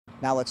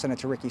Now let's send it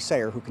to Ricky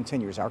Sayer, who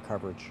continues our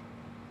coverage.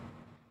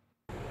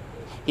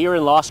 Here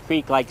in Lost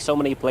Creek, like so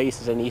many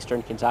places in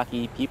eastern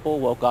Kentucky,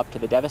 people woke up to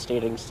the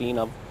devastating scene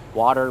of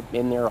water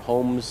in their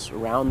homes,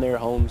 around their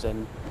homes,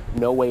 and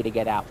no way to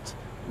get out.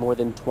 More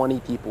than 20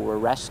 people were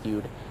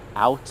rescued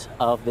out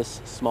of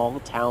this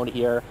small town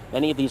here.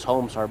 Many of these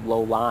homes are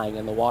low-lying,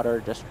 and the water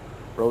just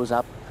rose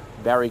up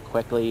very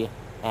quickly.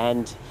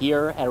 And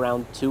here at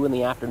around 2 in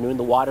the afternoon,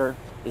 the water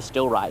is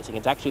still rising.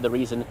 It's actually the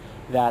reason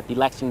that the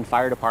Lexington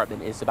Fire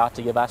Department is about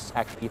to give us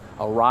actually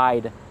a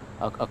ride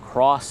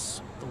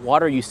across the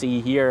water you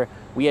see here.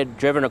 We had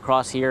driven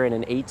across here in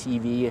an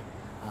ATV.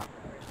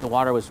 The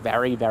water was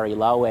very, very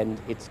low, and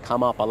it's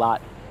come up a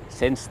lot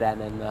since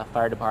then, and the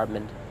fire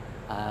department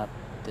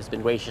has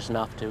been gracious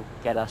enough to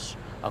get us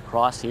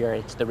across here.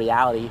 It's the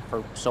reality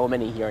for so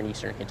many here in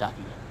eastern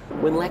Kentucky.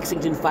 When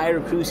Lexington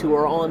fire crews who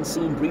are on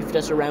scene briefed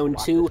us around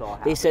 2,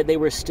 they said they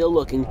were still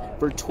looking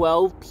for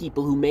 12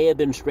 people who may have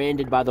been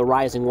stranded by the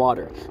rising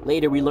water.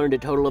 Later, we learned a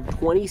total of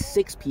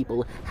 26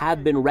 people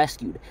have been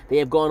rescued. They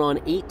have gone on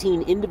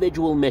 18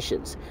 individual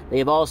missions. They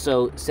have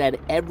also said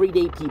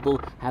everyday people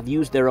have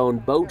used their own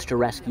boats to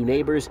rescue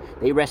neighbors.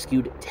 They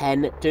rescued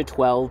 10 to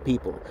 12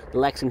 people. The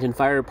Lexington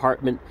Fire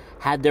Department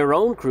had their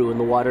own crew in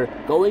the water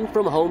going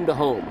from home to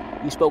home.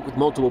 We spoke with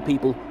multiple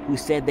people who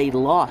said they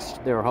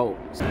lost their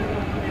homes.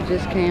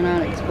 Just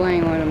cannot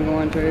explain what I'm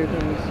going through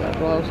because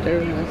I've lost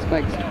everything. This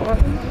makes it hard.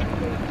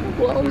 I've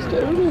lost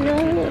everything I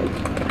have.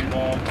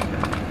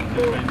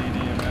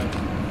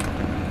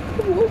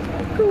 I lost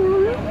my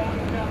car.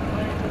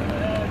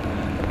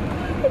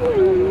 I don't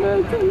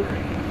have nothing.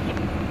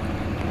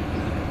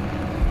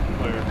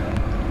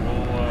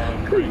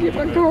 Couldn't get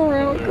my car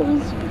out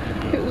because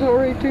it was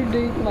already too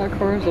deep. My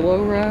car's a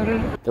lowrider.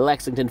 The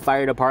Lexington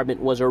Fire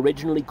Department was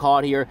originally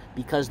called here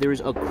because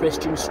there's a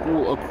Christian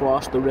school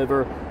across the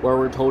river where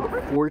we're told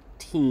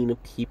 14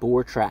 people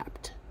were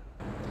trapped.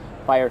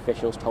 Fire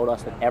officials told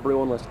us that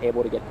everyone was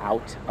able to get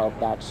out of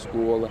that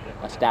school.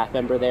 A staff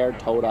member there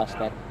told us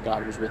that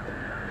God was with them.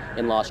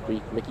 In Lost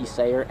Creek, Ricky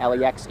Sayer,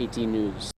 LEX 18 News.